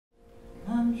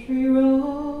Country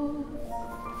roads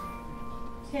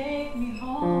take me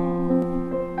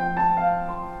home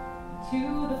to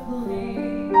the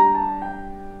place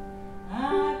I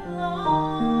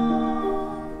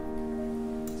belong,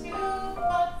 to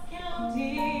Bucks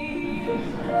County,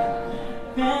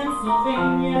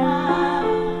 Pennsylvania.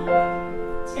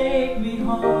 Take me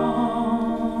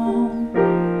home,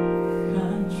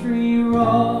 country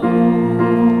roads.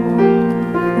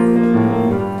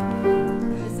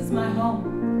 This is my home.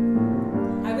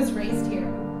 I was raised here.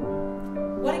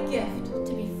 What a gift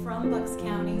to be from Bucks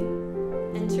County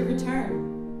and to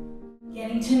return.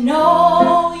 Getting to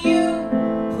know you,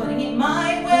 putting it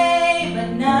my way, but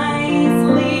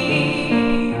nicely.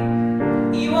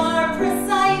 You are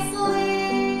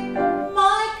precisely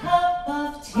my cup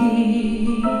of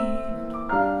tea.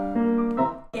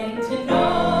 Getting to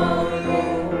know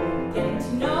you, getting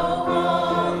to know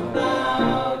all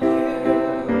about you.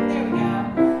 There we go.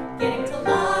 Getting to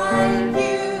like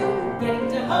you, getting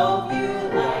to hope you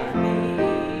like me.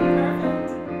 Perfect.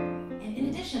 And in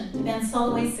addition to Ben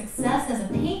Solowey's success as a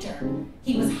painter,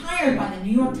 he was hired by the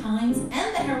New York Times and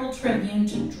the Herald Tribune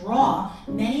to draw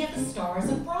many of the stars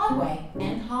of Broadway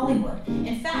and Hollywood.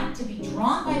 In fact, to be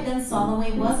drawn by Ben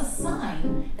Solowey was a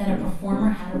sign that a performer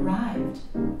had arrived.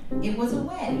 It was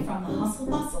away from the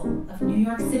hustle-bustle of New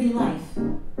York City life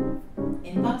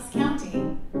in Bucks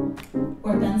County,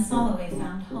 where Ben Solowey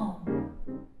found home.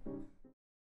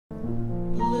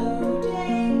 Blue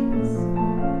days,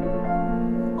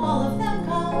 all of them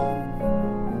gone.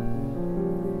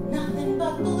 Nothing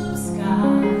but blue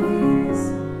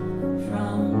skies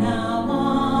from now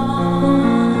on.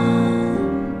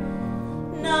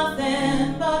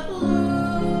 Nothing but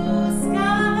blue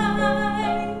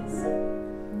skies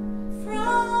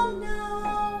from now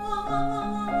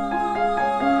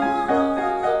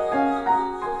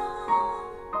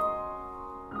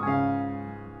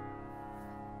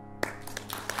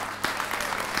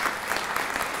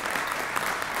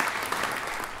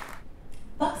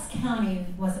Bucks County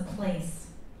was a place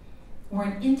where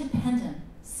an independent,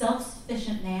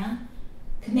 self-sufficient man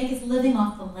could make his living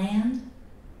off the land,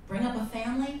 bring up a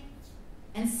family,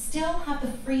 and still have the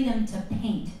freedom to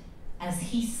paint as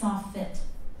he saw fit.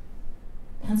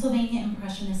 Pennsylvania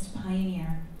Impressionist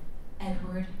pioneer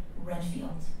Edward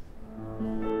Redfield.